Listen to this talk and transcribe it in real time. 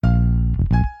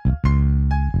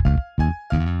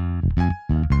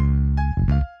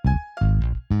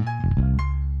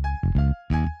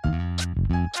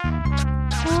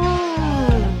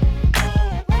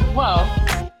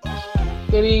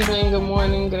good evening, good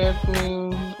morning, good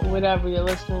afternoon, whatever you're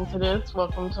listening to this.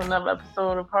 Welcome to another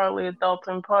episode of Hardly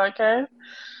Adulting Podcast.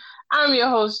 I'm your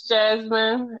host,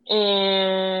 Jasmine,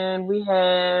 and we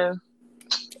have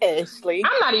Ashley.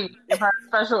 I'm not even giving her a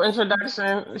special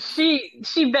introduction.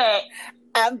 She back.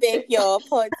 I'm back, y'all.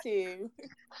 Part 2.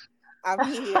 I'm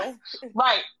here.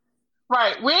 Right.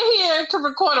 We're here to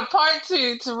record a part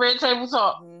 2 to Red Table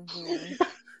Talk. Mm-hmm.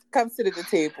 Come sit at the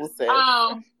table, sis.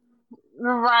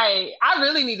 Right. I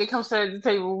really need to come sit at the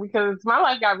table because my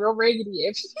life got real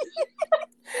raggedy.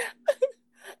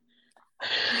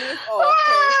 You're all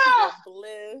perfect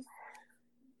bliss.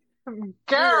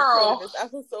 Girl. This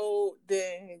episode,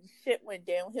 then shit went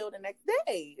downhill the next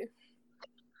day.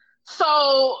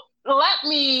 So let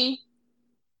me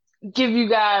give you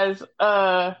guys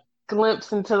a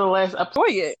glimpse into the last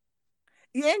episode.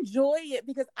 You enjoy it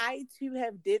because I too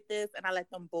have did this and I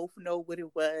let them both know what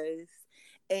it was.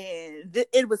 And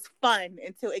it was fun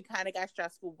until it kind of got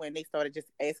stressful when they started just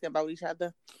asking about each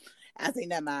other. I say,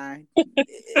 never mind.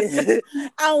 I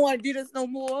don't want to do this no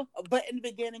more. But in the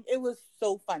beginning, it was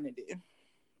so fun to do.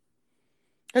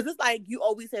 Because it's like you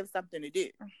always have something to do.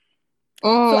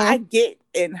 So I get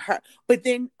in her. But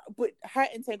her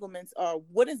entanglements are,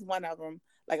 what is one of them?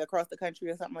 Like across the country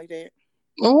or something like that?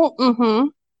 Mm-hmm.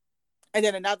 And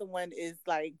then another one is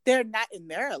like, they're not in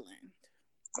Maryland.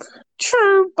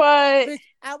 True, but bitch,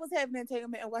 I was having an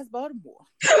entanglement in West Baltimore.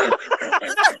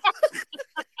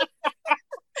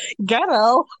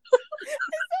 Ghetto. It's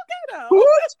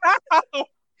so ghetto.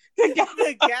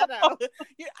 The ghetto.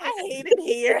 I hate it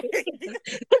here.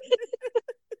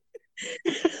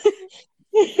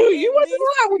 You wasn't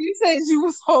lying when you said you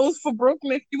was hoes for broke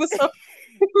niggas. You was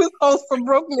hoes for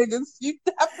broke niggas. You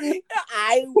definitely.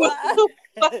 I was.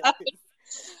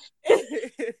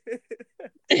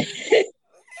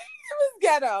 It was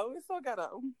ghetto. It's so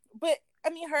ghetto. But I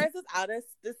mean, hers is out of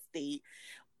the state,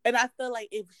 and I feel like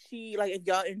if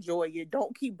y'all enjoy it,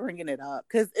 don't keep bringing it up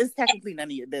because it's technically none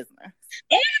of your business. I don't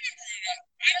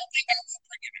think I will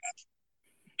bring it up.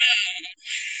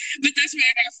 But that's why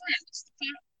I got friends.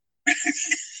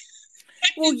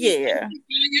 Well, yeah.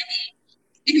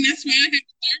 And that's why I have a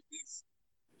therapist.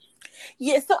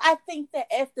 Yeah, so I think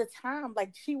that after time,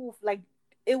 like she will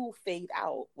it will fade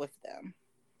out with them.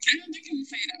 I don't think it will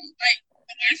fade out. Like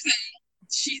the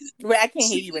lifestyle, Well, I can't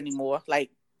hear you anymore.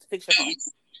 Like, fix your phone.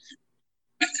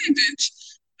 Okay,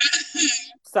 bitch.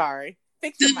 Sorry.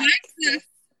 Fix your mic.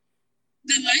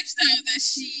 The lifestyle that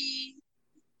she,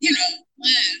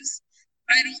 lives,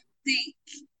 I don't think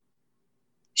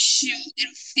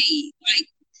it'll fade. Like,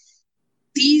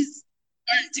 these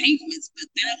are entanglements, but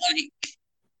they're like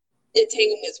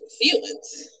entanglements with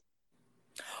feelings.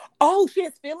 Oh, she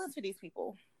has feelings for these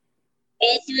people.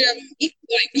 All three of them equal.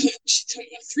 Like, she's talking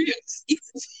about 3 of us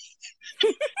equal.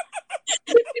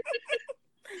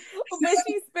 But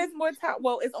she spends more time.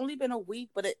 Well, it's only been a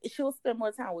week, but she'll spend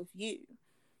more time with you.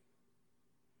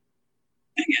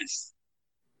 I guess.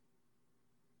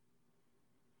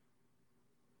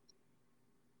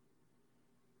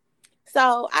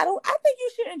 So I think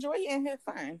you should enjoy it and have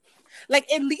fun. Like,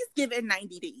 at least give it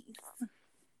 90 days.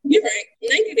 You're right.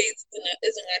 90 days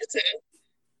is a lot of time.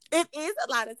 It is a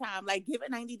lot of time. Like, give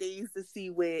it 90 days to see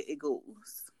where it goes.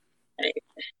 Right.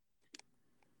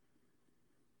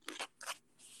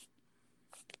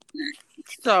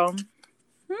 So,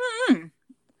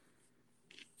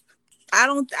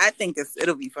 I think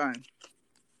it'll be fun.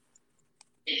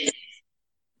 It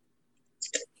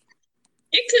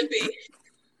could be.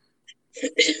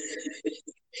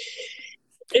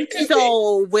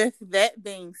 So, with that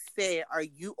being said, are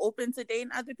you open to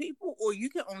dating other people, or you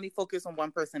can only focus on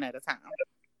one person at a time?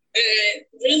 I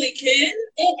really can.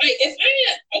 Oh, okay.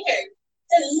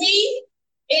 For me,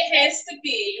 it has to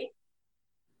be.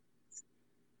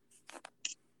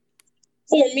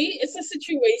 For me, it's a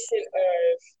situation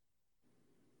of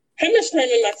how much time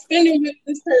am I spending with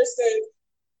this person?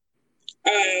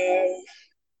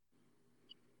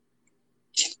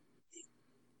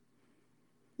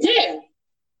 Yeah.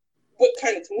 What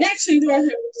kind of connection do I have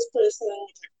with this person?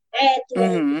 What kind of vibe do I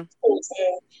have with this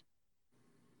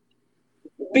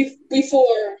person?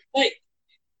 Before, like,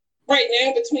 right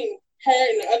now, between her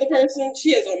and the other person,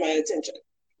 she has all my attention.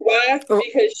 Why?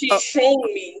 Because she's shown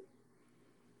me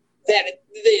that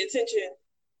the attention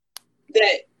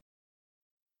that.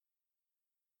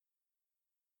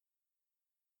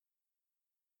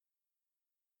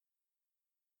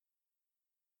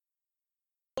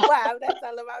 Wow, that's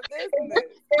all about business.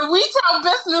 We tell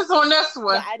business on this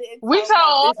one. We tell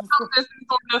all business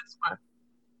on this one.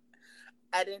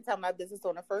 I didn't tell my business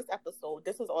on the first episode.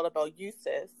 This was all about you,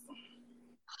 sis.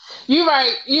 You're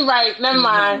right. Never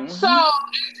mind. So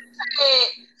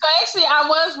actually, I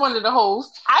was one of the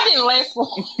hosts. I didn't last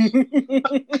long at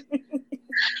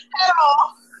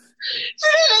all. I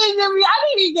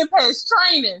didn't even get past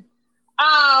training.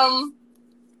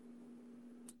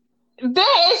 Then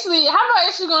actually, how am I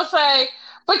actually gonna say?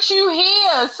 But you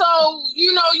here, so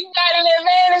you got an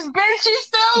advantage. Bitch, she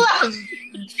still left.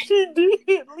 She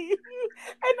did leave,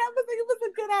 and I was like, it was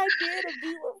a good idea to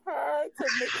be with her to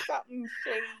make something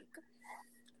shake.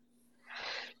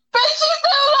 But she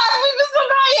still left me for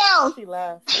somebody else. She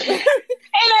left.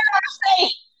 And then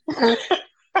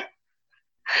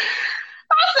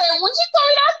I said, when she told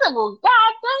me that, I said, well,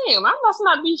 god damn, I must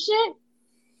not be shit.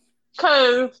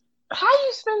 Cause how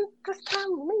you spend this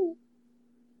time with me?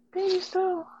 Then you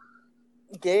still.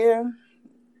 Yeah.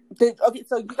 Okay,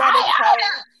 so you gotta tell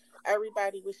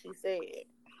everybody what she said.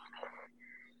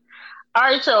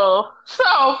 Alright, y'all. So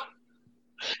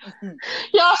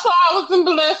y'all saw I was in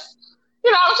bliss.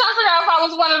 I was trying to figure out if I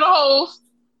was one of the hoes.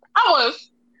 I was.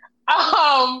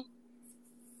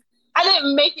 I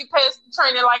didn't make it past the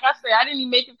training, like I said. I didn't even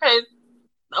make it past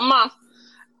a month.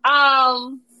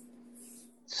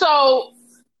 So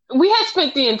we had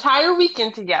spent the entire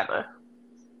weekend together.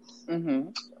 Mm-hmm.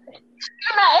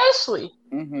 She met Ashley.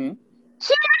 Mm-hmm.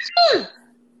 She met you.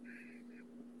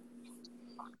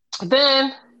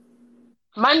 Then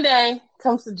Monday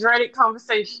comes the dreaded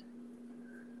conversation.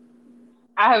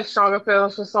 I have stronger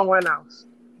feelings for someone else.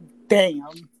 Damn.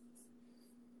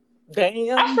 So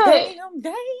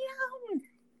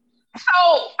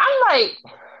I'm like,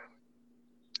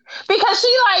 because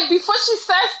she like, before she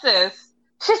says this,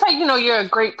 she's like, you're a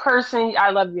great person.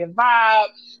 I love your vibe.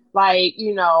 Like,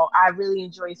 I really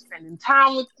enjoy spending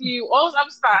time with you. All this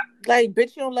other stuff. Like,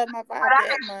 bitch, you don't love my vibe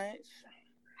that much.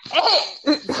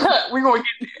 We're going to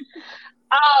get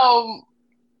there.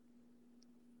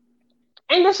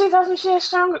 And then she tells me she has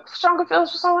stronger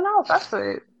feelings for someone else. I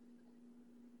said,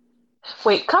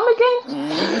 wait, come again?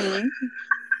 Mm-hmm.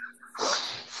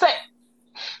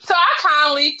 So I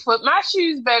kindly put my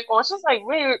shoes back on. She's like,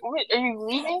 wait, are you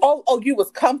leaving? Oh, you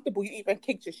was comfortable. You even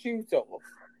kicked your shoes off.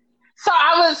 So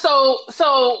I was,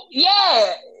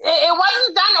 yeah, it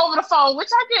wasn't done over the phone, which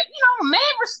I get, mad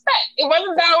respect. It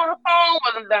wasn't done over the phone,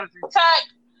 wasn't done through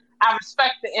text. I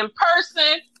respect it in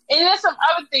person. And there's some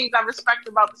other things I respect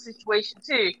about the situation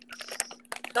too.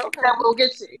 Okay. That we'll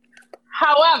get to.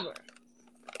 However,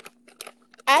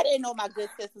 I didn't know my good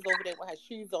sis was over there with her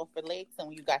shoes off for legs and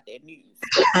when you got that news.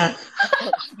 And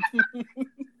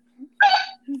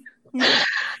he's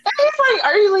like,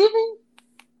 are you leaving?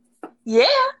 Yeah.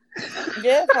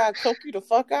 Yeah, if I choke you the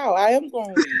fuck out, I am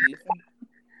going to leave.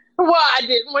 Well, I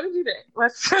didn't want to do that.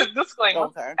 Let's disclaimer.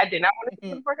 Okay. I did not want to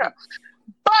do the fuck out.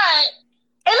 But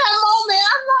in that moment,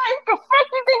 I'm like, the fuck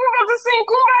you think about the same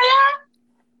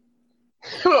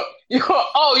Kumbaya?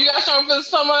 Oh, you got something for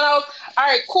someone else? All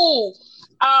right, cool.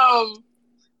 I'm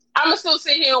gonna still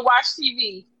sit here and watch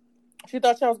TV. She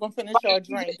thought y'all was gonna finish your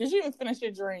drink. Did you even finish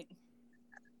your drink?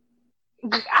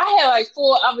 I had like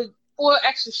four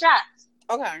extra shots.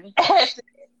 Okay.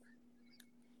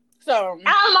 So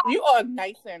you are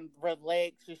nice and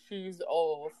relaxed, your shoes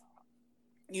off.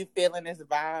 You feeling this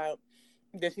vibe.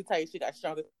 Did she tell you she got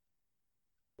stronger?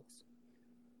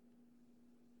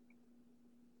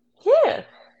 Yeah.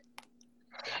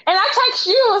 And I text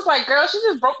you, I was like, girl, she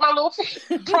just broke my little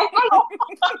finger.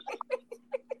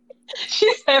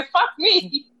 She said, fuck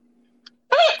me.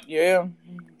 Yeah.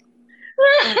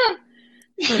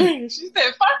 She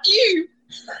said, fuck you.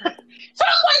 So I'm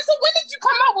like, so when did you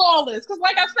come up with all this? Because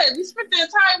like I said, we spent the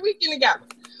entire weekend together.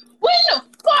 When the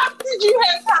fuck did you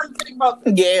have time to think about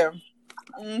this? Yeah.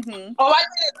 Mm-hmm. Oh, I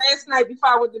did it last night before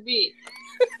I went to bed.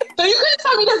 So you couldn't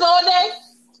tell me this all day?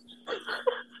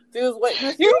 It was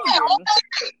waiting. You had all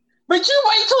day. But you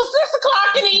wait till 6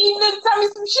 o'clock in the evening to tell me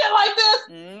some shit like this?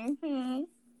 Mm-hmm.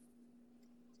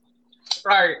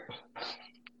 All right.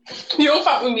 You don't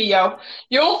fuck with me, yo.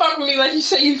 You don't fuck with me like you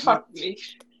say you fuck with me.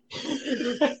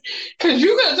 Because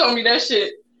you could have told me that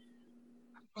shit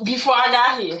before I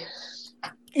got here.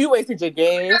 You wasted your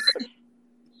gas.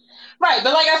 Right,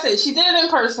 but like I said, she did it in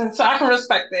person, so I can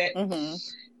respect that. Mm-hmm. And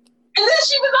then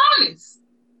she was honest.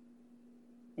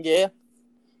 Yeah.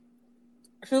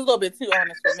 She was a little bit too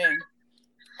honest for me.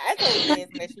 I told Jasmine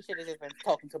that she should have just been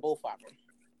talking to both of them.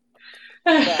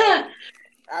 But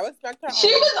I respect her. She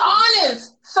was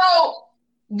honest. So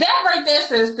that right there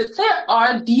says that there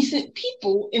are decent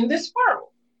people in this world.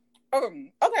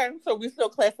 Okay, so we still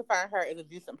classify her as a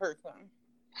decent person.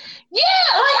 Yeah,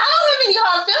 like I don't have any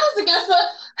hard feelings against her.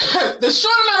 The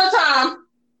short amount of time,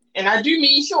 and I do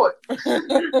mean short, I spent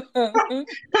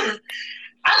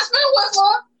with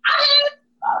her. I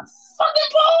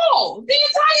fucking Paul the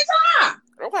entire time.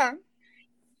 Okay.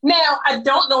 Now, I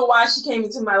don't know why she came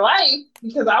into my life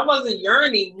because I wasn't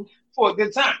yearning for a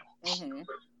good time. Mm-hmm.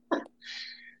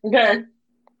 Okay.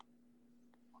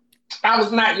 I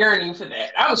was not yearning for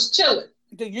that. I was chilling.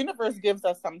 The universe gives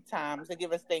us sometimes to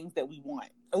give us things that we want.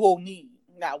 Well, need,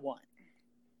 not want.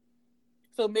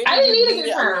 So maybe I didn't you need a needed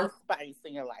good a time. little spice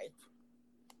in your life.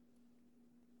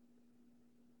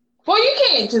 Well, you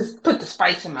can't just put the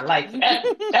spice in my life for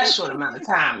that short amount of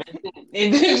time.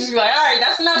 And then she's like, all right,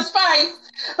 that's enough spice.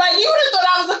 Like, you would have thought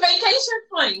I was a vacation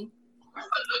flame.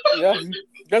 Yeah,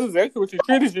 that's exactly what you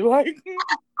treated you like.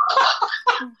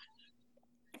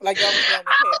 Like y'all was down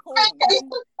in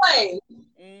Cancun.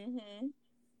 Mm-hmm.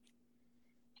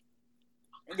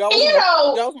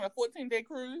 Y'all was on a 14-day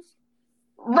cruise.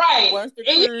 Right. Once the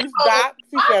cruise docked,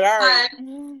 she said, all right.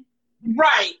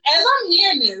 Right. As I'm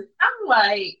hearing this, I'm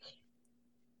like,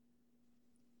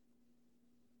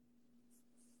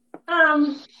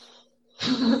 I'm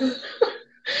just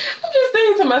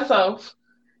thinking to myself,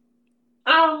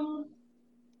 and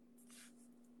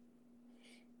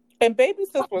baby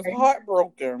sis was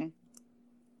heartbroken.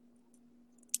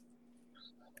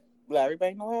 Let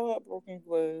everybody know how heartbroken she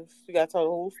was. She got to tell the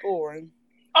whole story.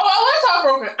 Oh, I was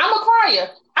heartbroken. I'm a crier.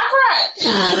 I cried.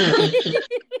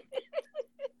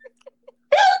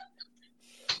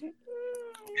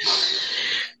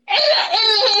 and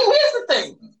here's the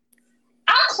thing.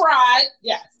 I cried,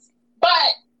 yes. But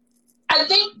I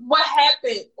think what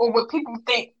happened, or what people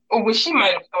think, or what she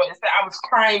might have thought, is that I was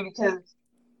crying because,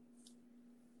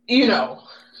 you know,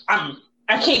 I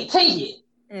can't take it.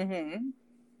 Mm-hmm.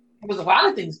 There was a lot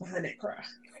of things behind that cry.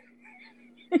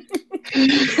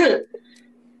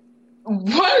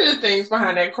 One of the things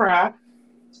behind that cry,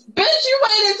 bitch, you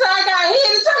waited until I got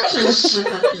here to tell me.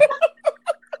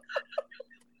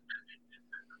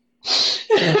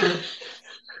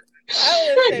 I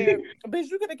would say, bitch,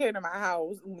 you could have came to my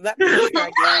house. Let me take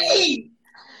my game.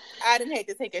 I didn't have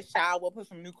to take a shower, put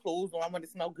some new clothes on. I want to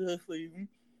smell good for you.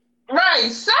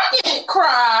 Right. Second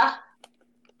cry,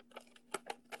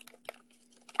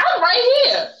 I'm right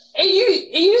here. And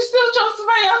you still chose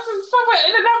somebody else somewhere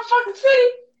in another fucking city?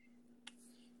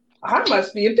 I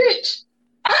must be a bitch.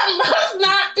 I must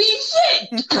not be shit.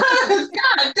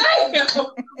 God damn. This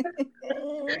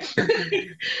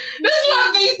is what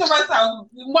I'm thinking to myself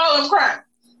while I'm crying.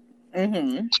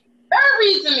 Mm-hmm. Third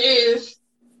reason is...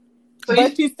 So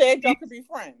but you said y'all could be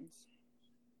friends.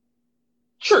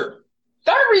 True.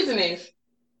 Third reason is...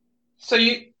 So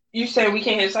you said we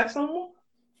can't have sex no more?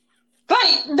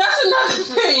 Like, that's another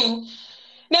thing.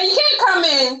 Now, you can't come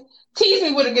in, tease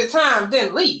me with a good time,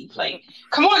 then leave. Like,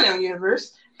 come on now,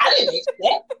 universe. I didn't expect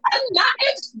that. I did not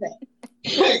expect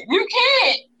that. You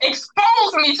can't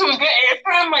expose me to a good ass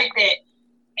time like that.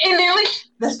 And then leave.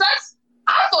 The sex,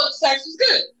 I thought the sex was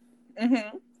good.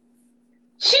 Mm-hmm.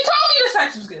 She told me the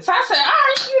sex was good. So I said, all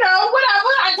right,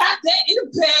 whatever. I got that in the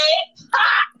bag.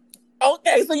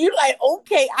 Okay, so you like,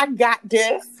 okay, I got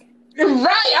this. Right,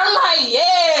 I'm like,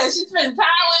 yeah, she spent time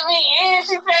with me, and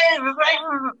she said it was like,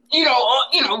 good, like,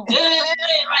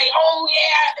 oh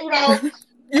yeah,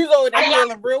 You go there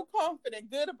feeling real confident,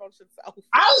 good about yourself.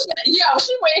 I was,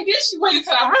 she waited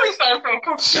till I really started feeling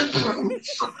comfortable.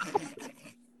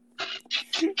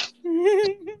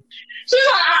 She's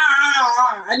like,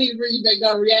 I need to bring you back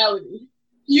down to reality.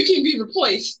 You can be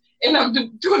replaced, and I'm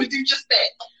going to do just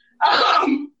that.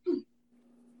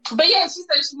 But yeah, she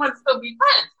said she wanted to still be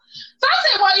friends. So I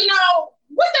said, well,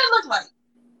 what that look like?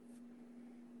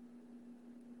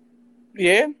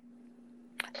 Yeah.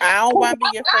 I don't want to be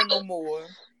your friend no more.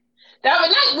 That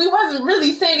night, we wasn't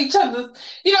really saying each other,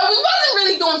 we wasn't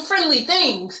really doing friendly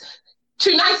things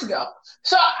 2 nights ago.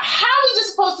 So how are we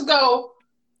just supposed to go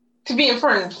to being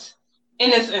friends in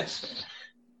this instant?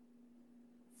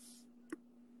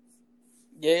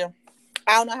 Yeah.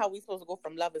 I don't know how we supposed to go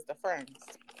from lovers to friends.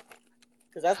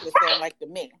 Because that's what it sounds like to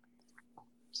me.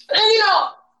 And,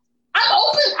 I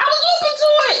was open to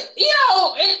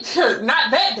it.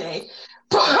 Not that day.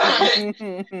 But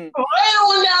later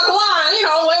on down the line,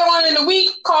 later on in the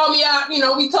week, call me out,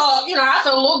 we talk, I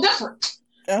feel a little different.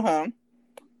 Uh-huh.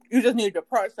 You just need to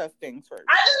process things first.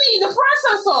 I just need to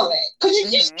process all that. Because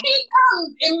you just can't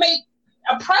come and make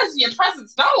your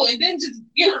presence known and then just,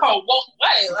 walk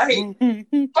away. Like,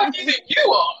 fuck you think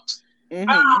you are?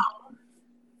 Mm-hmm.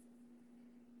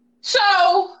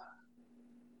 So,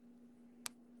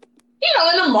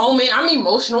 in a moment, I'm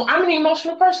emotional. I'm an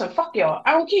emotional person. Fuck y'all.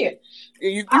 I don't care.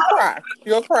 You cry.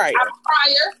 You're a crier. I'm a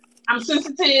crier. I'm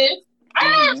sensitive.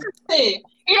 I am sensitive.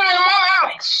 In the moment, I'm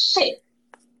like, shit.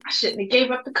 I shouldn't have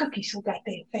gave up the cookie so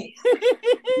goddamn fast.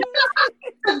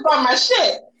 That's about my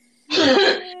shit.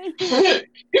 I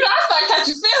start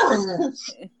catching feelings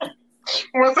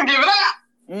once I give it up.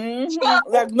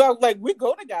 Mm-hmm. Like we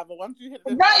go together. Why don't you hit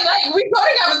this? Right, like we go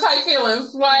together type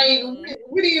feelings. Like,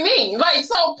 what do you mean? Like,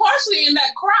 so partially in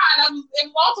that cry, it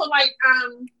was also like,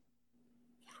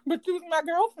 but you was my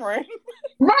girlfriend.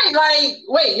 Right, like,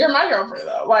 wait, you're my girlfriend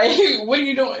though. Like, what are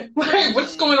you doing? Like,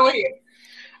 what's going on here?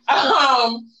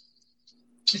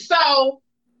 So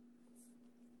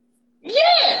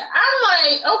yeah, I'm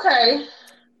like, okay.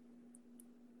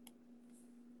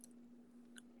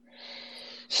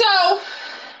 So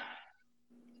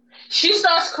she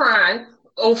starts crying.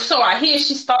 Oh, so I hear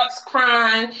she starts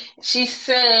crying. She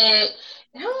said,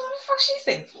 what the fuck she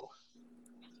said for?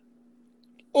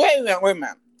 Wait a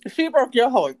minute. She broke your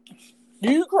heart.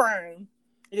 You crying.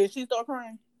 Did she start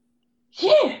crying?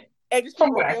 Yeah. And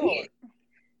from what I hear.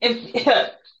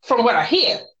 From what I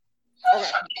hear.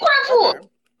 Okay. Crying for. Okay.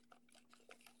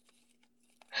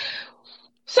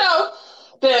 So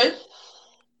then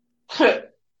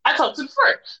I talked to the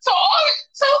friend. So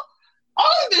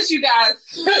all of this, you guys,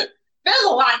 there's a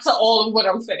lot to all of what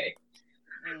I'm saying.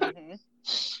 Mm-hmm.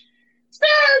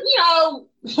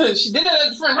 So, she did it at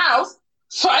the friend's house.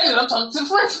 So I ended up talking to the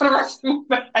friend for the rest of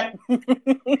the night.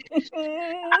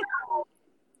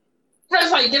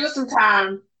 Friend's like, give us some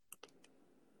time.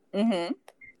 Mm-hmm.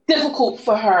 Difficult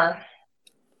for her.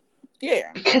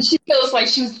 Yeah. Because she feels like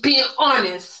she was being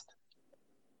honest.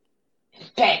 And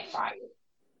it backfired.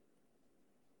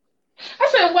 I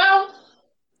said, well,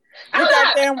 you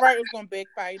goddamn right it was going to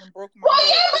backfire and broke my heart.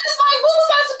 Yeah, but it's like, what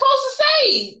was I supposed to say?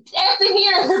 After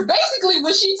hearing basically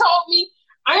what she told me,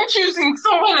 I'm choosing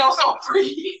someone else over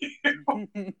you.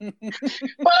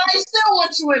 But I still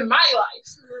want you in my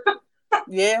life.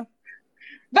 Yeah.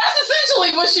 That's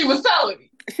essentially what she was telling me.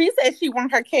 She said she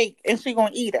want her cake and she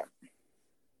gonna eat it.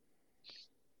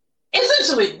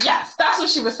 Essentially, yes, that's what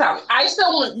she was telling me. I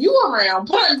still want you around,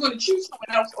 but I'm going to choose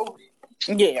someone else over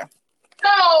you. Yeah.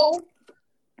 So,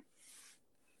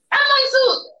 I'm like, so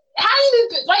how you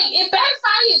did, like, it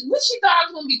backfired? What she thought I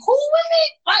was going to be cool with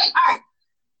it? Like, all right.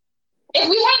 If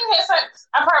we hadn't had sex,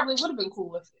 I probably would have been cool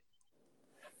with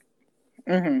it.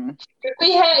 Mm-hmm. If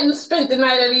we hadn't spent the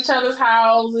night at each other's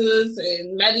houses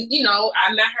and met,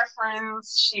 I met her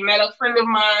friends, she met a friend of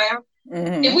mine.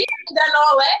 Mm-hmm. If we hadn't done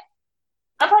all that,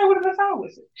 I probably would have been fine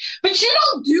with it. But you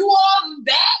don't do all of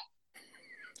that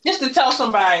just to tell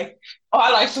somebody, oh,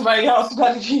 I like somebody else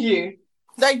better than you.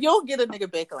 Like, you'll get a nigga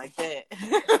back like that.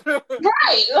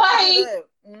 Right, like,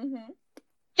 mm-hmm.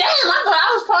 Damn, I thought I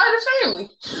was part of the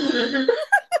family.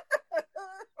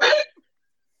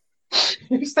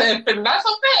 You said, not so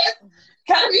fast.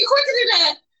 Gotta be quicker than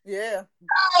that. Yeah.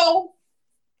 So,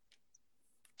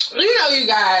 you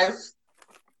guys.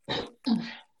 And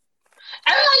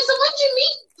I'm like, so when'd you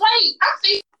meet? Like, I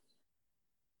think,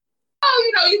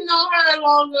 you know her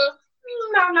longer.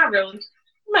 No, not really.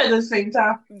 We met at the same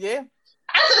time. Yeah.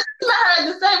 I just met her at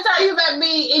the same time you met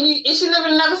me, and she lived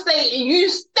in another state, and you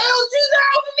still choose her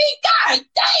over me? God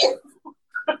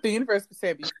damn! The universe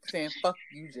could be saying, fuck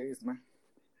you, Jasmine.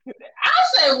 I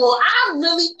said, well, I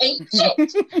really ain't shit.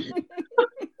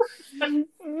 I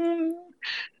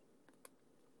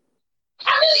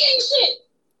really ain't shit.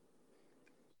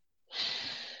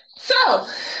 So,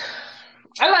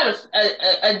 I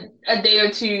let a day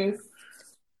or two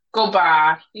go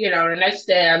by. The next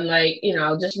day I'm like,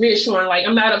 just reassuring, like,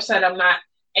 I'm not upset, I'm not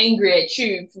angry at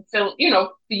you for feeling,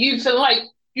 for you feeling like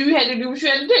you had to do what you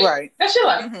had to do. Right. That's your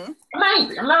life. Mm-hmm. I'm not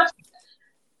angry. I'm not upset.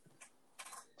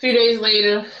 A few days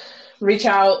later, reach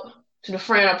out to the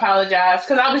friend, apologize,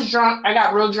 because I was drunk. I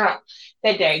got real drunk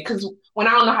that day, because when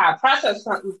I don't know how to process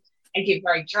something, I get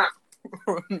very drunk.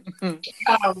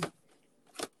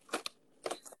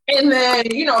 And then,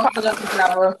 apologize for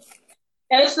whatever.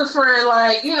 Ask the friend,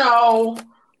 like,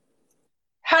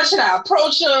 how should I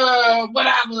approach her?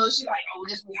 Whatever. She's like, oh,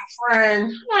 just be a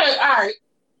friend. I'm like, all right.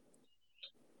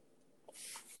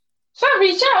 So I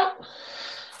reach out.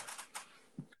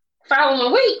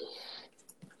 Following week,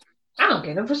 I don't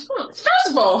get a response.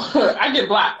 First of all, I get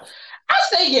blocked. I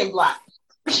stay getting blocked.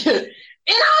 And I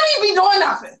don't even be doing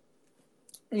nothing.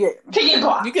 Yeah. To get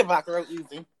blocked. You get blocked real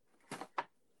easy.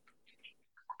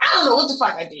 I don't know what the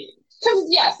fuck I did. Because,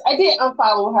 yes, I did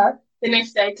unfollow her the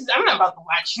next day, because I'm not about to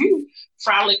watch you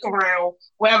frolic around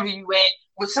wherever you at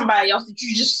with somebody else that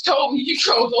you just told me you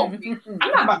chose over me. I'm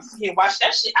not about to sit and watch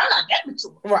that shit. I'm not that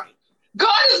mature. Right.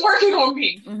 God is working on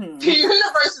me. Mm-hmm. The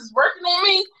universe is working on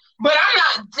me, but I'm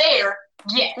not there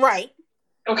yet. Right.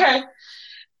 Okay?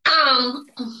 So I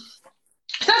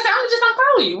said, I'm just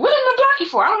unfollow you. What am I blocking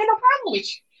for? I don't have no problem with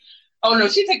you. Oh, no,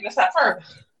 she's taking a step further.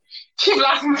 She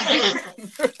blocked me.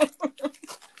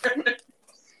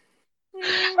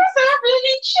 said, I really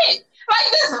ain't shit.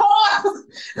 Like this whole time,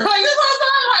 like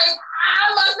I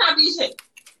must not be shit.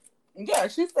 Yeah,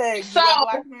 she said, so, you a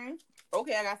black man?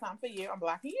 Okay, I got something for you. I'm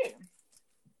blocking you.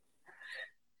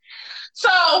 So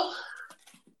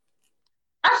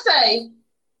I say,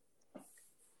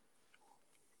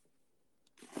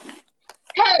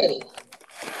 hey,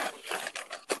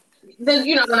 then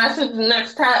when I sent the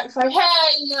next text, like,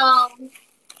 hey, I've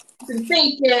been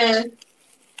thinking,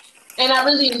 and I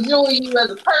really enjoy you as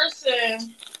a person,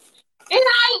 and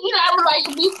I would like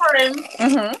to be friends,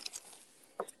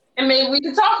 and maybe we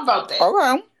could talk about that.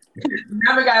 Okay.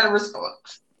 Never got a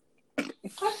response. I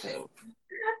said, God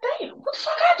damn, what the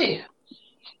fuck I did?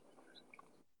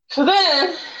 So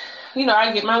then,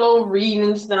 I get my little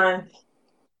readings done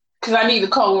because I need to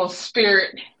call on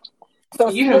spirit. So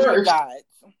spirit guides.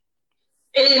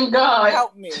 And God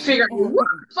help me to figure out what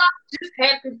the fuck just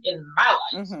happened in my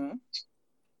life.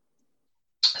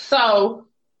 So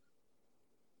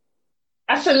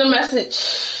I send a message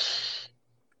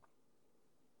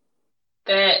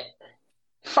that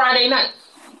Friday night,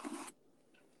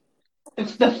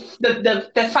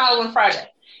 the following Friday,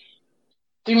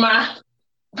 through my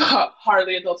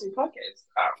Hardly Adulting podcast.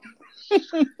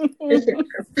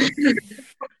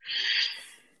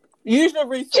 Use your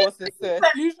resources, sis.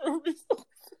 Use your resources.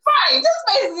 Right. Just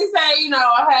basically say,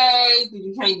 hey, did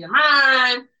you change your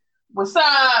mind? What's up?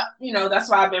 That's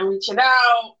why I've been reaching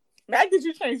out. Not did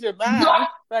you change your mind?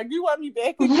 Like, you want me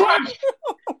back again?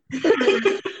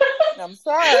 I'm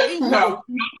sorry. No.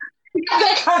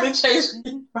 That kind of changed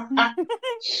me.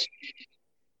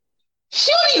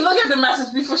 She would even look at the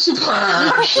message before she put it.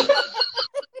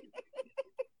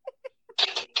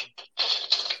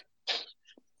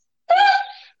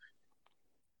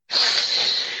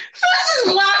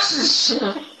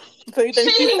 So you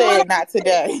think she said not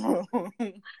today?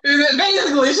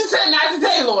 Basically, she said not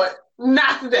today, Lord.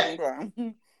 Not today.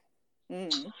 Okay.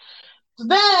 So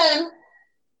then,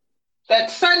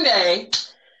 that Sunday,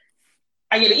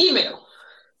 I get an email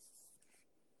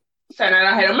saying that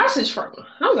I had a message from her.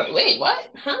 I was like, wait, what?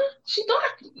 Huh? She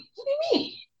blocked me. What do you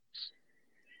mean?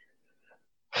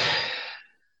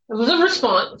 It was a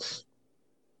response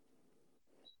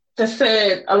that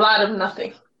said a lot of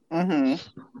nothing. But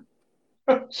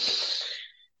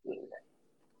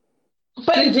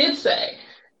it did say,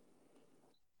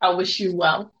 I wish you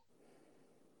well.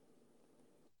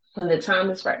 When the time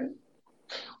is right,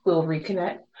 we'll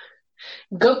reconnect.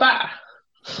 Goodbye.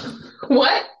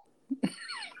 What?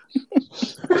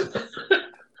 I'm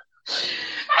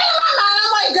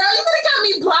like, girl, you could have got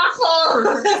me blocked for. I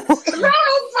don't know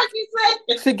what the fuck you said.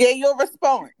 To get your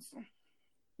response.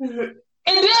 And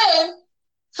then,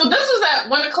 so this was at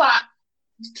 1:00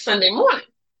 Sunday morning.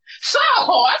 So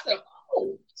I said,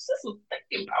 oh, sis was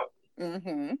thinking about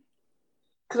it.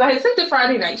 Because I had sent it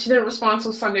Friday night. She didn't respond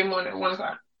until Sunday morning at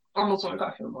 1:00. Almost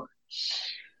 1:00 in the morning.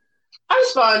 I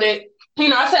responded.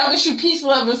 I said, I wish you peace,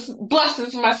 love, and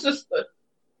blessings, my sister.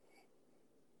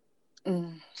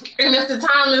 And if the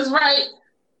time is right,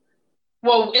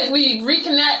 well, if we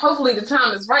reconnect, hopefully the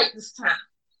time is right this time.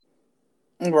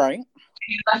 Right. And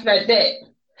left that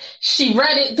dead. She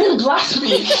read it, then blocked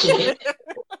me.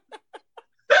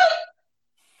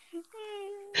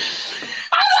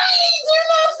 I ain't do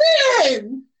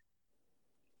nothing.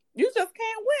 You just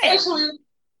can't win. Actually,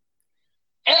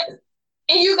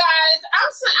 and you guys,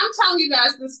 I'm telling you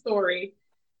guys this story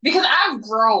because I've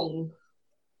grown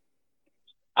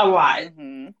a lot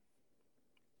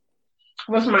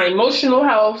with my emotional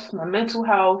health, my mental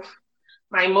health,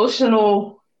 my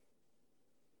emotional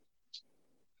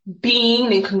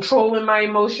being and controlling my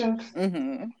emotions,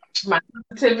 my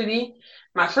sensitivity,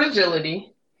 my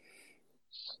fragility.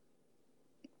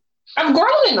 I've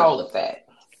grown in all of that.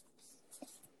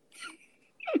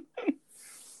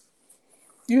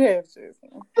 You have, sis.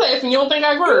 You don't think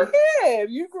I grew?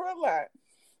 You grew a lot.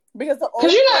 Because the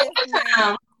old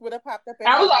time would have popped up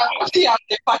I was like, oh, she out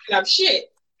there fucking up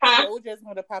shit. Huh? The old Jasmine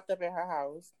would have popped up at her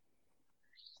house.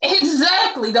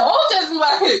 Exactly. The old Jasmine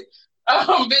like,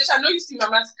 bitch, I know you see my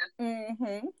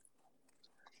message.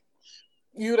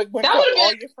 You would have went to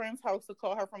all your friends' house to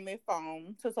call her from their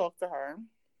phone to talk to her.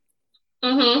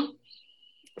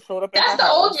 Showed up at That's her the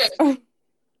house. old Jasmine.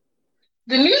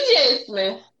 The new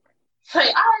Jasmine. Say, all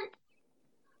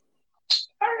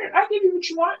right, I'll give you what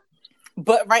you want.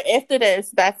 But right after this,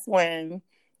 that's when,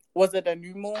 was it a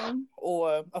new moon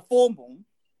or a full moon?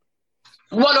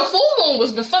 Well, the full moon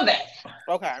was before that.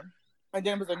 Okay. And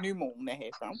then it was a new moon that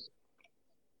happened.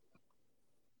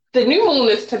 The new moon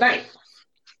is tonight.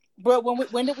 But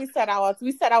when did we set our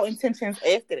intentions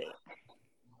after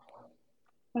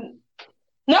that?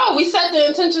 No, we set the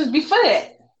intentions before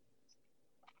that.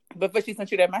 Before she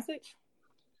sent you that message?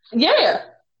 Yeah.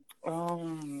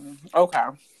 Okay.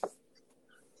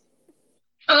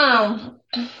 And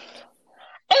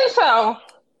so,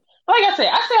 like I said,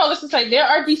 I say all this to say there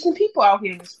are decent people out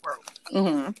here in this world.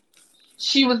 Mm-hmm.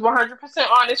 She was 100%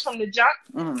 honest from the jump.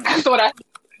 Mm-hmm. I thought I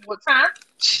said what time.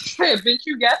 She said, bitch,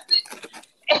 you guessed it.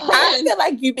 And I feel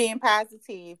like you being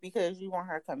positive because you want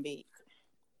her to come back.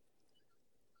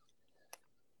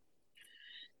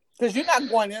 Because you're not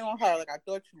going in on her like I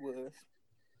thought you was.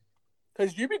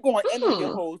 Because you be going in on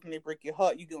your hoes and they break your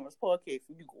heart. You doing this podcast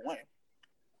and you go in.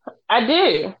 I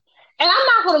do. And I'm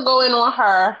not going to go in on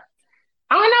her.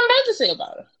 I don't have nothing bad to say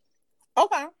about her.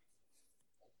 Okay.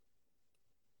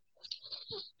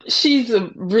 She's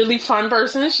a really fun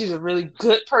person. She's a really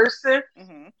good person.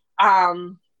 Mm-hmm. I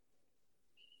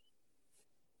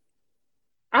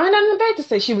don't have nothing bad to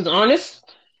say. She was honest.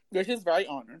 Yeah, she's very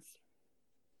honest.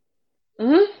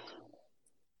 Mm-hmm.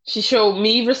 She showed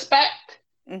me respect.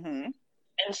 Mm-hmm.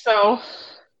 And so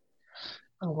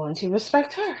I'm going to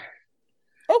respect her. Okay.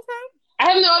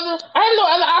 I have no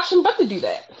other option but to do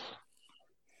that.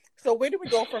 So where do we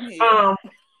go from here?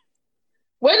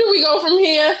 Where do we go from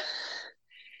here?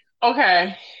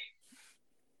 Okay.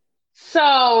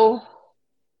 So,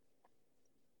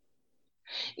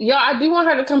 yo, I do want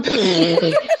her to come.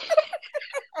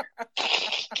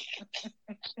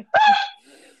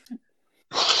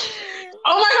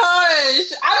 Oh my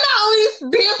gosh! I'm not only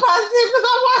being positive because I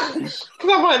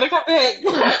want to come back.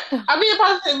 I'm being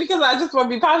positive because I just want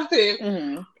to be positive.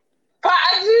 Mm-hmm. But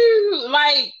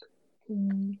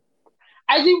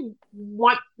I do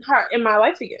want her in my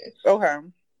life again. Okay.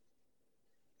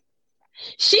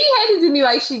 She hated me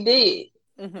like she did.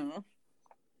 Mm-hmm.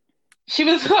 She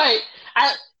was like,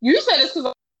 you said this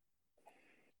because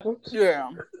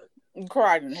Yeah. You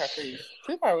cried in her face.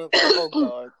 She probably was like, oh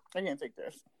God, I can't take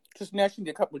this. Just now she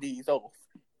need a couple of these off.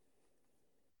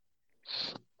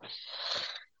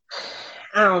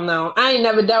 I don't know. I ain't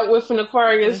never dealt with an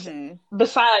Aquarius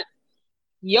besides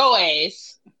your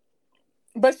ass.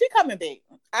 But she coming back.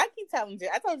 I keep telling you.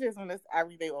 I told Jason this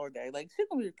every day, all day. Like she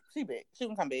back. She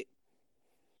gonna come back.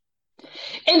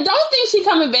 And don't think she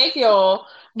coming back, y'all,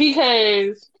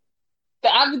 because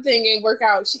the other thing ain't work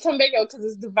out. She come back, y'all, because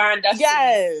it's divine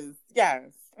destiny.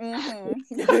 Yes. Mm-hmm.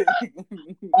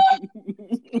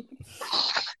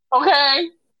 Okay,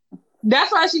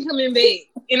 that's why she coming back.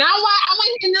 And I want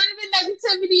to hear none of the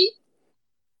negativity.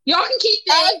 Y'all can keep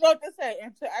that. I was about to say,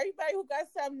 and to everybody who got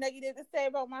something negative to say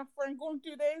about my friend going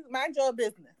through this, mind your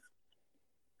business.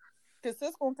 Because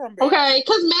this gonna come back. Okay,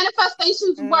 because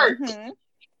manifestations work.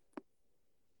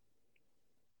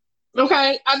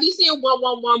 Okay, I be seeing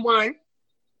 1111.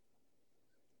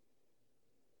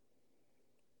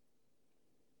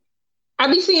 I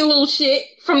be seeing little shit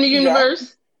from the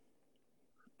universe.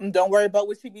 And don't worry about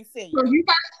what she be seeing. So you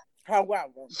got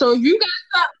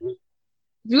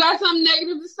something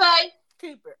negative to say?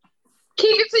 Keep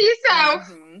it to yourself.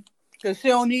 Because she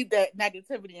don't need that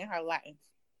negativity in her life.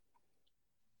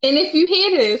 And if you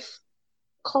hear this,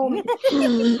 call me.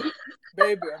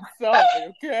 Baby, I'm sorry,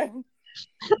 okay?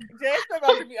 Jason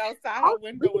about to be outside her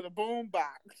window with a boom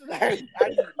box. Like, I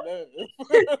need love.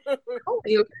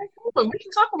 Okay. We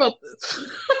can talk about this.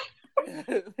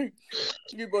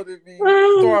 You're going to be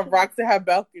throwing rocks at her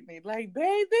balcony. Like,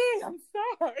 baby, I'm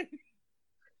sorry.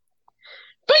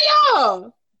 But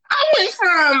yo, I went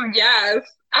from, yes,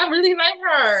 I really like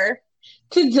her,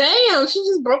 to damn, she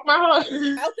just broke my heart.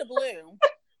 Out the blue.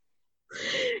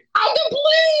 Out the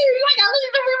blue! Like, I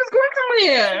really thought we was going somewhere. She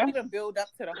didn't even build up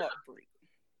to the heartbreak.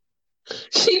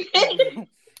 She did.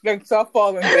 Like,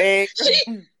 softball and bag. She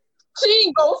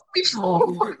didn't go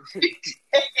before.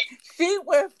 She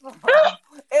went from,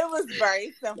 it was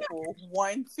very simple.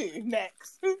 1, 2,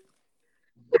 next. It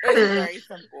was very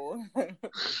simple.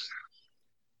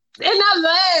 And I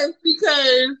laugh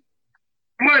because,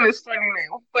 one, it's funny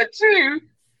now, but two,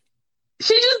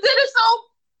 she just did it so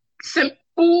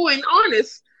simple and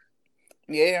honest.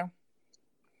 Yeah.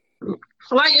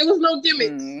 Like, it was no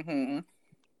gimmicks. And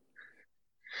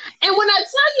when I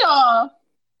tell y'all,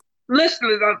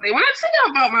 listeners out there, when I tell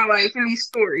y'all about my life and these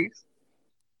stories,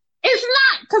 it's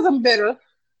not because I'm bitter,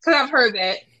 because I've heard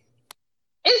that.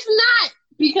 It's not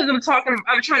because I'm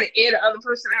trying to air the other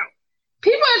person out.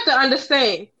 People have to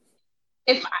understand,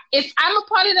 if I'm a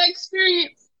part of that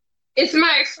experience, it's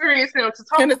my experience now to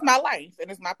talk about. And it's my life,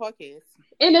 and it's my podcast.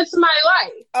 And it's my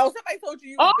life. Oh, somebody told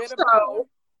you was bitter before?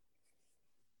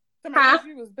 Somebody told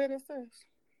you was bitter, sis?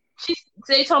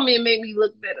 They told me it made me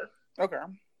look better. Okay.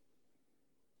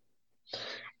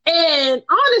 And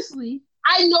honestly,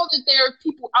 I know that there are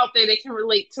people out there that can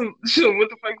relate to what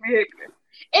the fuck be happening.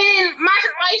 And my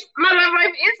love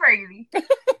life is raggedy.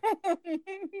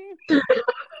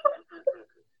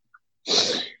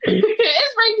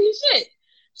 It's raggedy shit.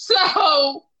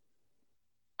 So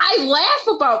I laugh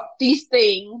about these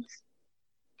things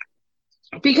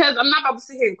because I'm not about to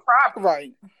sit here and cry.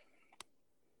 Right.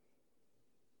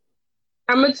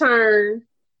 I'm gonna turn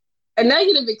a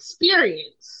negative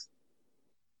experience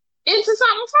into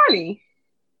something funny.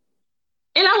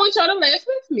 And I want y'all to laugh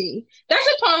with me. That's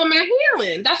a part of my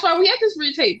healing. That's why we at this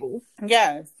red table.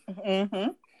 Yes.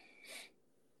 Mm-hmm.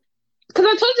 Because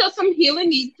I told y'all some healing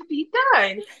needs to be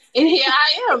done. And here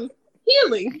I am,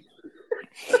 healing.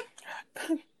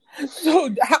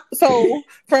 So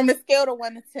from the scale of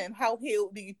 1 to 10, how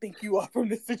healed do you think you are from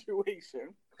this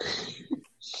situation?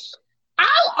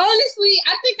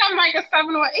 I think I'm like a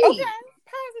 7 or 8. Okay.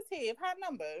 Positive. High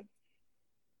number.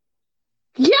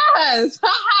 Yes.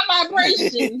 High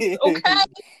vibrations. Okay.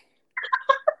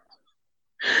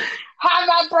 High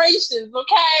vibrations.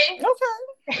 Okay.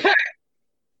 Okay.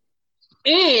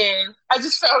 And I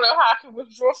just found out how I can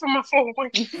withdraw from my phone.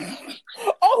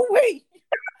 Oh, wait.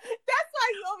 That's why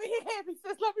you over here happy,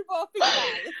 sis. Let me go $50.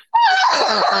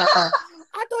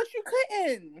 I thought you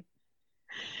couldn't.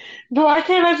 No, I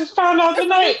can't. I just found out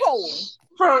tonight.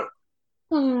 Loophole.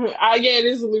 Yeah, it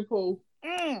is a loophole.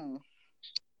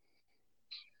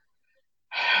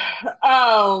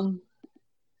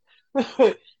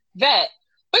 That.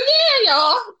 But yeah,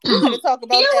 y'all. We're going to talk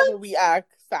about that when we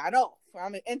sign off.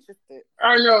 I'm interested.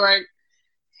 I know, right?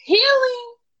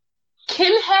 Healing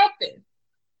can happen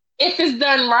if it's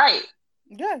done right.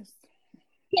 Yes.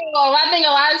 So I think a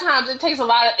lot of times it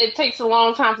takes a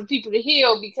long time for people to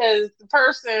heal because the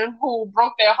person who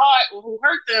broke their heart or who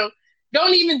hurt them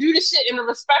don't even do the shit in a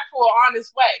respectful or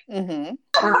honest way. Mm-hmm.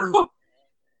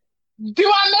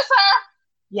 Do I miss her?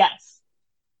 Yes,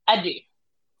 I do.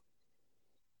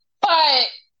 But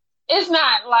it's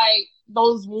not like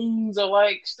those wounds are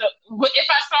like so. If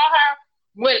I saw her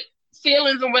with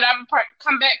feelings or whatever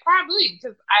come back, probably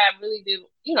because I really did,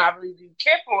 I really did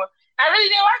care for her. I really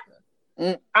did like her.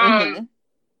 Mm-hmm.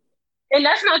 And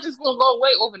that's not just going to go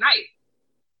away overnight.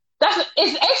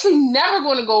 It's actually never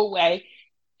going to go away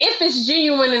if it's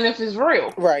genuine and if it's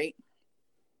real. Right.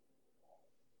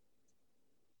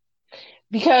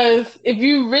 Because if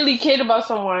you really cared about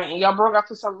someone and y'all broke up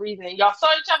for some reason and y'all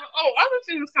saw each other, other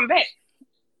feelings come back.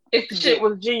 If the shit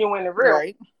was genuine and real.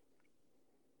 Right.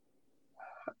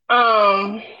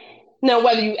 Now,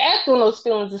 whether you act on those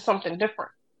feelings is something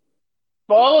different.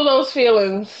 But all of those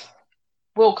feelings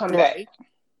will come back.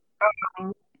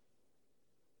 And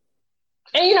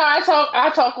I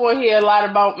talk on here a lot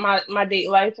about my date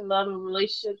life and love and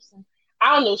relationships. And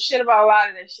I don't know shit about a lot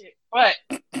of that shit, but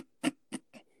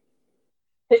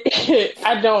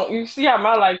I don't. You see how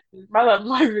my love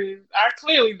life is. I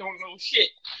clearly don't know shit,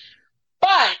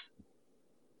 but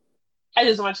I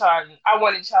just wanted y'all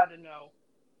to know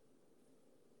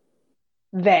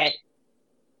that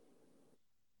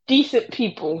decent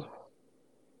people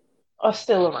are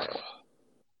still around.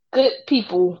 Good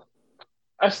people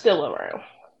are still around.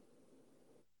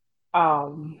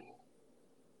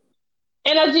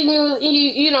 And I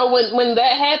genuinely, when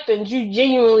that happens, you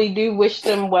genuinely do wish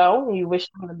them well. You wish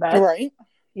them the best. Right.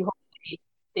 You hope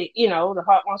the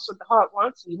heart wants what the heart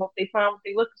wants. You hope they find what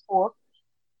they're looking for.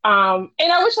 And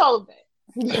I wish all of that.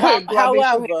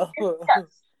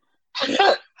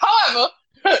 However,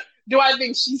 do I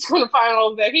think she's going to find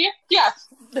all of that here? Yes.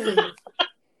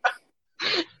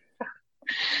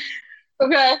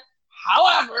 Okay.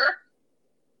 However,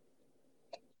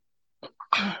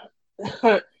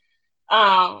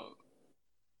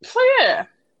 so yeah.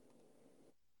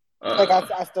 Like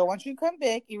I still want you to come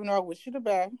back, even though I wish you the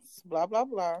best. Blah blah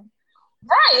blah.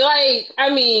 Right.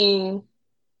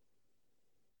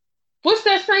 What's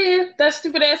that saying? That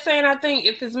stupid ass saying. I think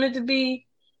if it's meant to be,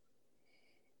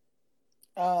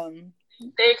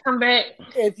 they come back.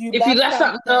 If you left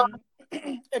something go,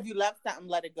 if you left something,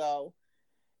 let it go.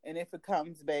 And if it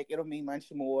comes back, it'll mean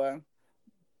much more.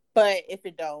 But if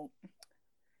it don't,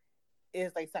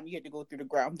 it's like something you have to go through the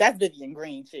ground. That's Vivian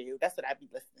Green too. That's what I be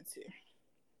listening to.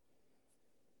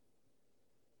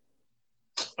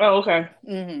 Oh, okay.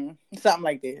 Mm-hmm. Something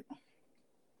like that.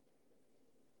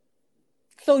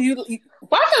 So I feel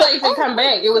like if it come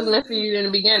back, it was meant for you in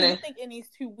the beginning. Do you think in these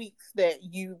 2 weeks that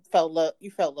you felt love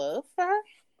for her?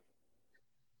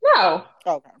 No.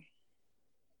 Okay.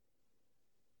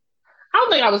 I don't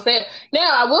think I was there. Now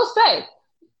I will say,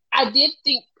 I did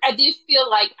feel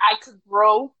like I could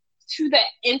grow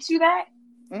into that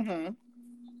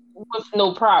with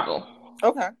no problem.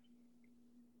 Okay.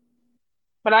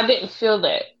 But I didn't feel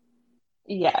that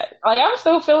yet. Like I'm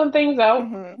still feeling things out.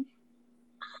 Mm-hmm.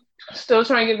 Still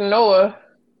trying to get to know her.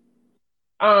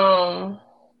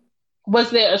 Was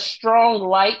there a strong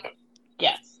like?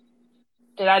 Yes.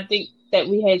 Did I think that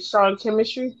we had strong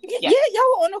chemistry? Yeah, Yes. y'all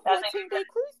were on a 14-day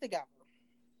cruise together.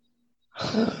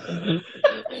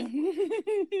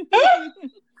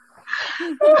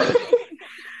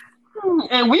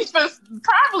 And we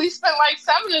probably spent like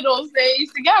 7 of those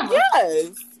days together.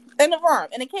 Yes. In the room,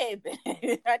 in the cabin.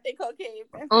 I think her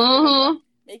cabin. Mm-hmm.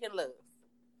 Making love.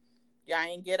 Y'all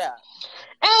ain't get up.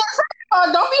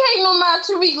 And don't be hating on my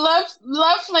 2-week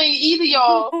love fling either,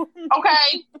 y'all.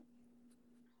 Okay?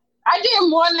 I did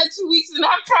more than 2 weeks than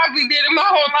I probably did in my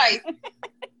whole life.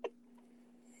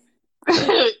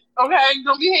 Okay?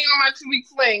 Don't be hating on my 2-week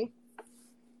fling.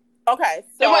 Okay,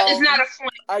 so it's not a fling.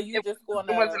 Are you just going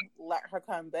to let her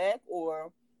come back,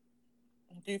 or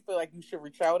do you feel like you should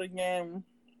reach out again?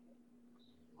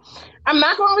 I'm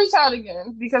not going to reach out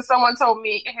again because someone told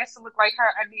me it has to look like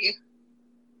her idea.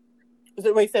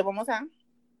 Wait, say it one more time.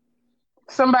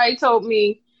 Somebody told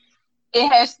me I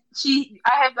have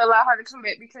to allow her to come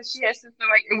back because she has to feel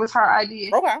like it was her idea.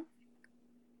 Okay.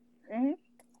 Mm-hmm.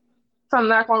 So I'm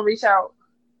not going to reach out.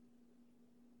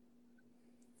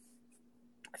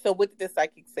 So what did the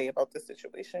psychic say about the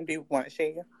situation? Do you want to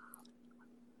share?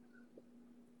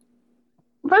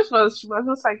 First of all, she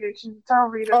wasn't a psychic. She's a tarot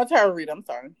reader. Oh, tarot reader. I'm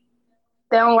sorry.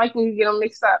 They don't like when you get them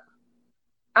mixed up.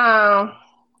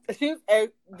 This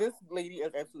lady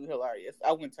is absolutely hilarious.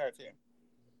 I went to her too.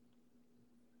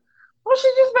 Well,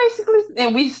 she just basically,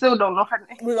 and we still don't know her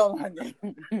name. We don't know her name. We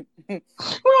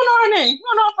don't know her name. We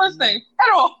don't know her first name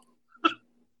at all.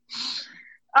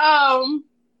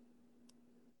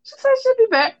 She said she'll be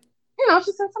back. You know,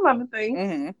 she said some other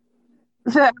things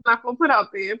that I'm not gonna put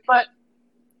out there, but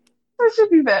she should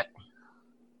be back.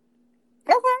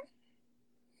 Okay.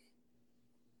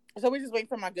 So we just waiting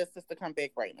for my good sister to come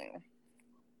back right now.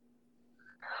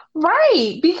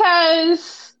 Right,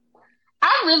 because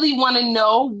I really want to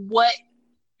know what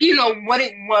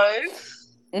it was.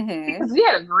 Because we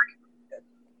had a great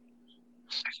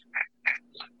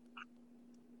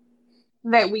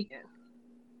that weekend.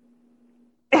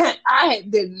 I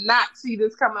did not see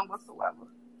this coming whatsoever.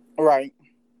 Right.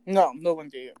 No one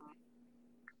did.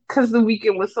 Because the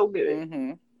weekend was so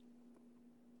good.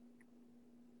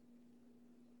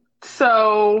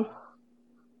 So,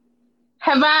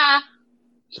 have I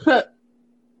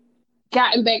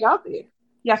gotten back out there?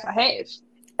 Yes, I have.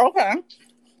 Okay.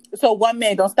 So one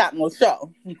man don't stop no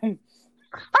show. Right,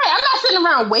 I'm not sitting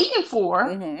around waiting for her.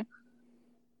 And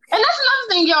that's another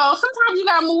thing, y'all. Sometimes you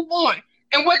gotta move on.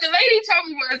 And what the lady told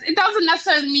me was, it doesn't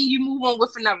necessarily mean you move on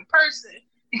with another person,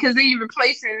 because then you're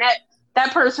replacing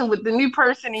that person with the new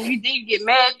person, and you did get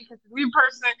mad because the new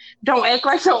person don't act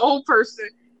like the old person.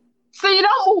 So you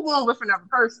don't move on with another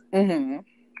person.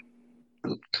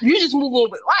 You just move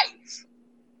on with life.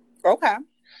 Okay.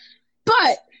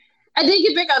 But I did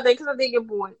get back out there because I did get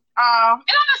bored. And I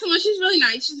met someone. She's really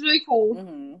nice. She's really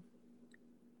cool.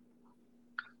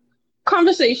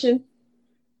 Conversation,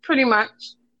 pretty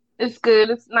much. It's good.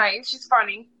 It's nice. She's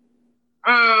funny.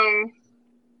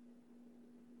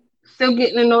 Still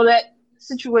getting to know that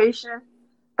situation.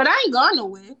 But I ain't gone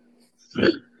nowhere.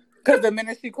 Because the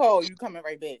minute she called, you coming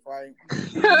right back, right?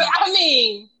 I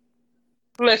mean,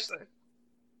 listen.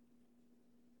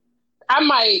 I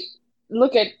might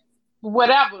look at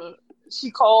whatever she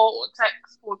called or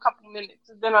text for a couple minutes,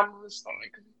 and then I'm respond.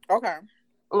 Okay.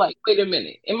 Like, wait a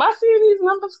minute. Am I seeing these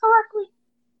numbers correctly?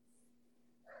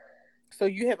 So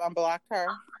you have unblocked her?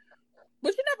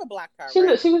 But you never blocked her, She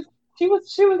right? was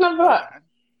never blocked.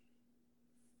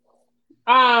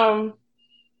 Okay.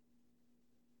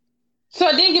 So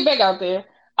I did get back out there.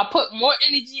 I put more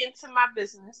energy into my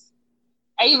business.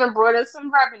 I even brought in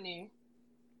some revenue.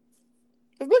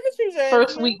 Look at you, Jay.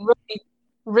 First week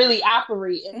really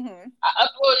operating. I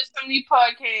uploaded some new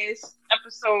podcast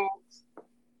episodes.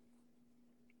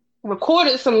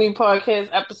 Recorded some new podcast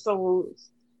episodes.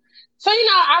 So,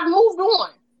 I've moved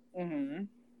on.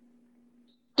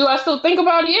 Do I still think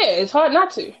about it? Yeah, it's hard not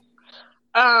to.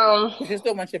 You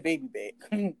still want your baby back.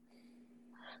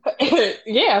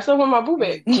 Yeah, I still want my boo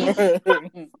back.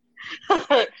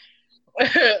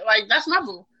 Like, that's my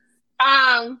boo.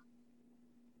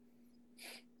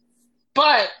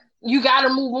 But you gotta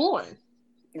move on.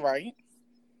 Right.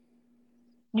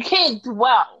 You can't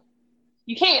dwell.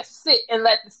 You can't sit and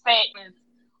let the sadness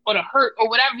or the hurt or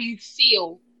whatever you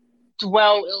feel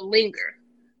dwell or linger.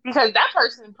 Because that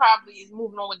person probably is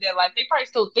moving on with their life. They're probably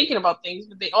still thinking about things,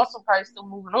 but they also probably still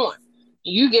moving on.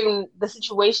 You giving the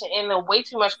situation and way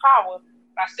too much power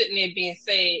by sitting there being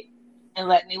sad and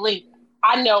letting it linger.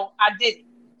 I know I did it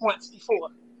once before.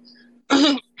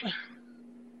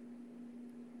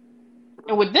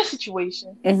 And with this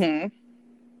situation,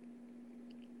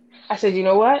 I said, you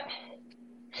know what?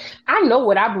 I know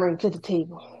what I bring to the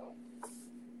table.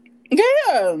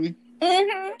 Yeah.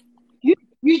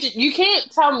 You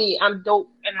can't tell me I'm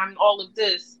dope and I'm all of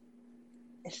this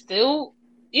and still,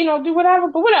 do whatever.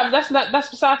 But whatever. That's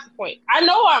besides the point. I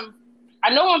know I'm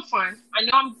fun. I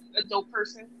know I'm a dope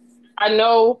person. I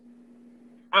know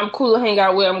I'm cool to hang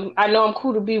out with. I know I'm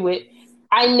cool to be with.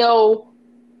 I know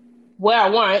what I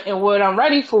want and what I'm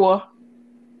ready for.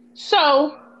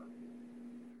 So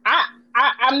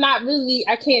I'm not really.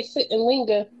 I can't sit and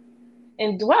linger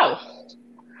and dwell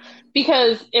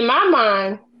because in my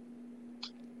mind,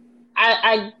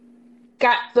 I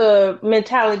got the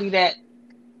mentality that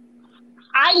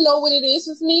I know what it is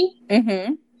with me.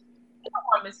 Mm-hmm.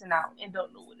 I'm missing out and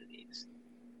don't know what it is.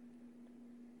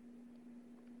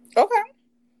 Okay.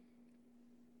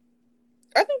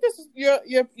 I think this is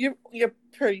you're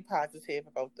pretty positive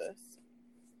about this.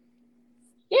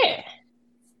 Yeah.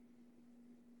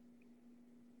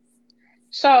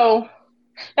 So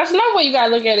that's another way you gotta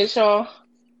look at it, Sean.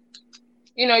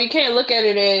 You can't look at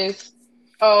it as,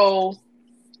 oh,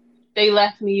 they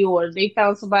left me or they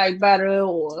found somebody better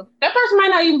or that person might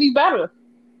not even be better.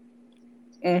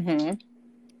 Mm-hmm.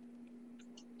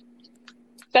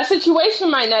 That situation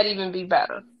might not even be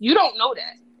better. You don't know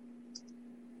that.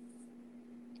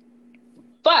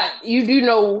 But you do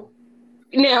know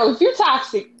now if you're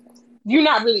toxic, you're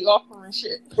not really offering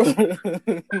shit. Let's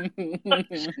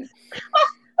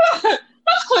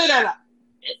clear that up.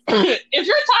 If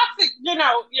you're toxic, you're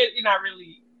not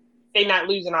really, they're not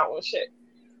losing out on shit.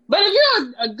 But if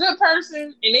you're a good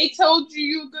person and they told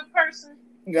you're a good person,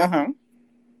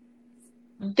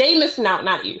 they missing out,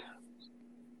 not you.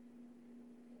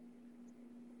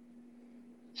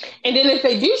 And then if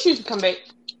they do choose to come back,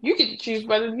 you get to choose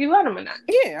whether you let them or not.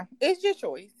 Yeah, it's your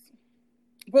choice.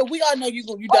 But we all know you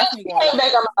definitely going to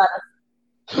back on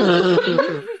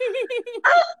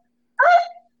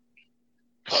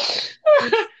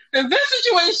in this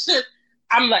situation,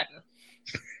 I'm letting her.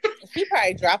 She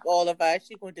probably dropped all of us.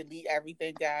 She going to delete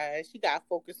everything, guys. She got to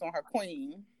focus on her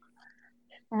queen.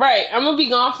 Right. I'm going to be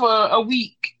gone for a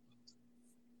week.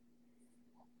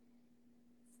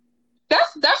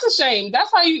 That's a shame.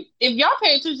 That's how you, if y'all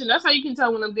pay attention, that's how you can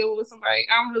tell when I'm dealing with somebody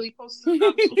I'm really posting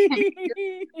on social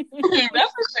media.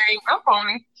 That's a shame. I'm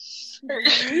phony.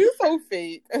 You so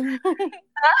fake. I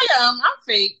am. I'm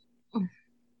fake.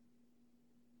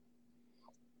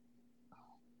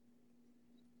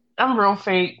 I'm real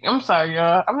fake. I'm sorry,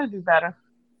 y'all. I'm gonna do better.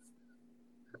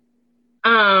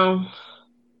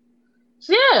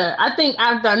 So yeah, I think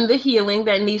I've done the healing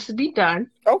that needs to be done.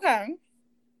 Okay.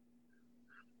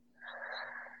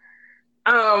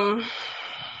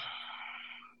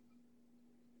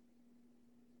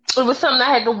 It was something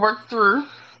I had to work through.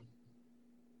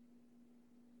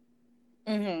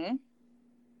 Mm-hmm.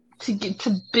 To get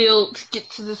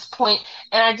to this point.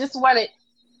 And I just wanted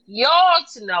y'all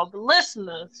to know, the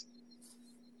listeners,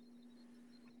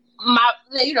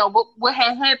 what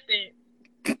had happened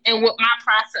and what my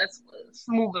process was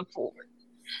moving forward.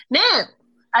 Now,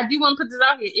 I do want to put this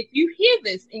out here. If you hear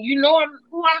this and you know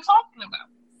who I'm talking about,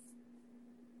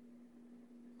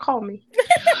 call me.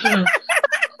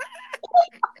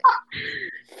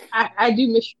 I do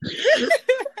miss you.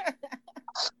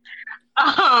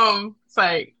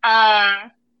 Sorry.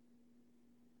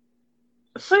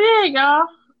 So yeah,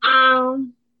 y'all.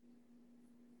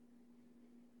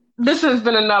 This has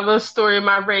been another story of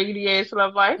my raggedy ass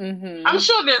love life. Mm-hmm. I'm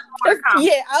sure there's more to come.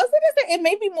 Yeah, I was gonna say it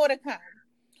may be more to come.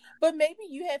 But maybe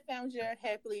you have found your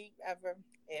happily ever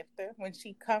after when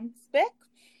she comes back.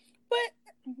 But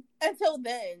until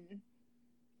then,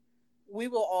 we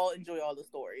will all enjoy all the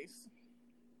stories.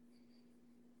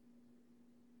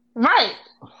 Right.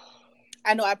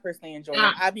 I know I personally enjoy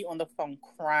it. I be on the phone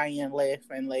crying,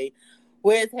 laughing, like,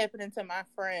 what's happening to my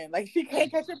friend? Like, she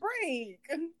can't catch a break.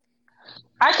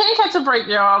 I can't catch a break,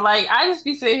 y'all. Like, I just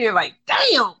be sitting here like,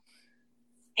 damn.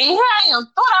 And here I am.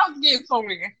 Thought I was getting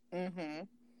somewhere. Mm-hmm.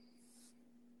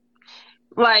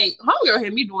 Like, homegirl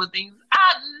had me doing things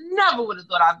I never would have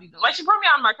thought I'd be doing. Like, she put me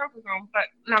out of my comfort zone, but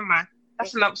never mind.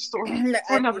 That's another story.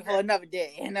 For another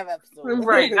day. Another episode.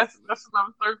 Right. That's another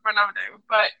story for another day.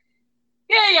 But,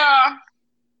 yeah, y'all.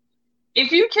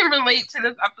 If you can relate to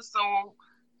this episode,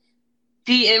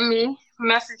 DM me,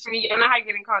 message me. You know how to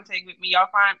get in contact with me. Y'all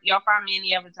find me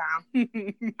any other time.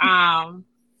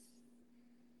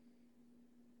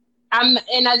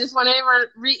 And I just want to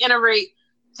reiterate,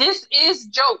 this is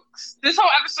jokes. This whole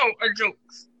episode are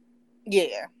jokes.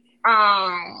 Yeah.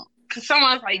 Because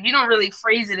someone's like, you don't really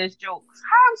phrase it as jokes.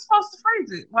 How am I supposed to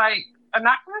phrase it? Like a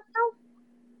knock-knock joke?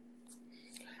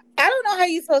 I don't know how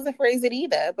you're supposed to phrase it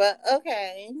either, but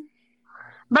okay.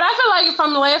 But I feel like if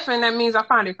I'm laughing, that means I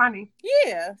find it funny.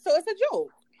 Yeah, so it's a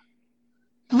joke.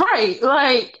 Right.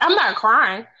 Like, I'm not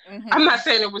crying. Mm-hmm. I'm not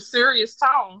saying it with serious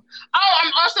tone. Oh,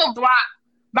 I'm also blocked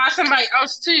by somebody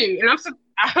else, too. And I'm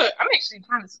actually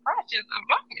kind of surprised. I'm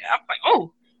blocking it. I'm like,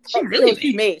 oh, she really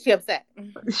she mad. She upset.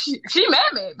 She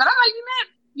mad. But I'm like,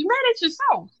 you mad at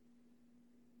yourself.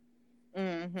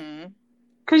 Mm-hmm.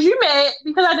 Because you mad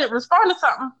because I didn't respond to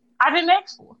something I didn't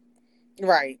ask for.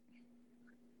 Right.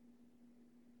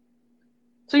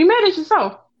 So you mad at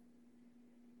yourself.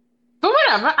 But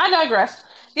whatever, I digress.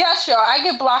 Yeah, sure, I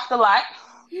get blocked a lot.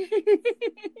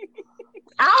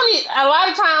 A lot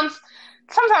of times,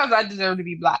 sometimes I deserve to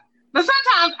be blocked. But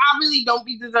sometimes I really don't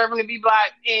be deserving to be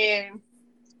blocked, and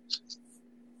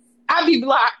I be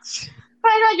blocked.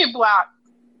 Like, I get blocked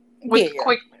with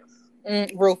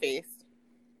quickness. Real fast.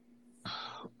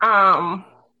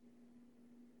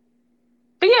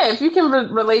 But yeah, if you can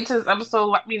relate to this episode,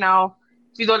 let me know.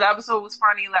 If you thought the episode was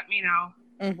funny, let me know.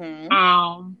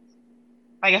 Mm-hmm.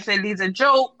 Like I said, these are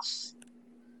jokes.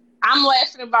 I'm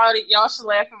laughing about it. Y'all should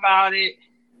laugh about it.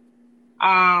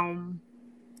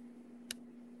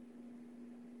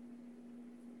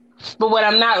 But what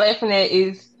I'm not laughing at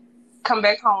is come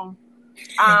back home.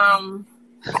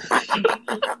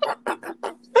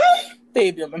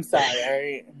 Baby, I'm sorry, all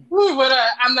right? But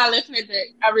I'm not laughing at that.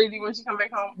 I really want you to come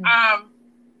back home.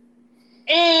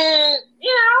 And,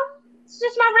 it's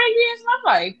just my regular love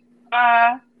life.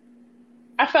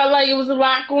 I felt like it was a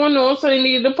lot going on, so they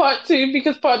needed a part 2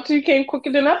 because part 2 came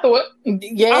quicker than I thought.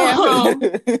 Yeah.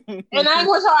 And I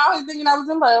was always thinking I was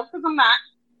in love because I'm not.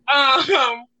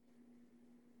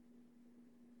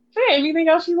 So yeah, anything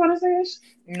else you want to say?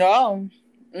 No.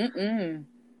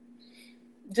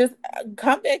 Just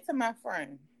come back to my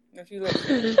friend if you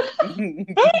listen.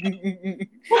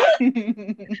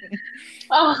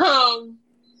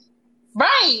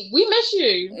 Right, we miss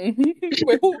you.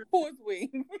 Wait, who is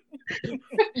we?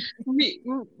 Me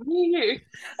you.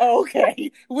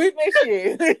 Okay, we miss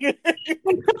you.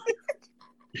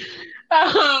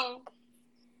 All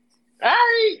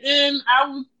right, and I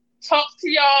will talk to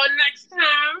y'all next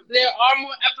time. There are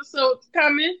more episodes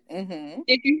coming. Mm-hmm.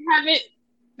 If you haven't,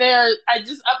 I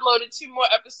just uploaded 2 more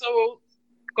episodes.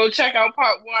 Go check out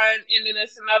part 1, and then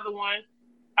there's another one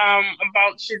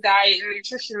about your diet and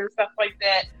nutrition and stuff like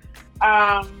that.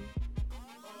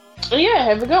 Yeah,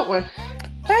 have a good one.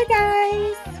 Bye,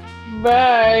 guys.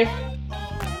 Bye.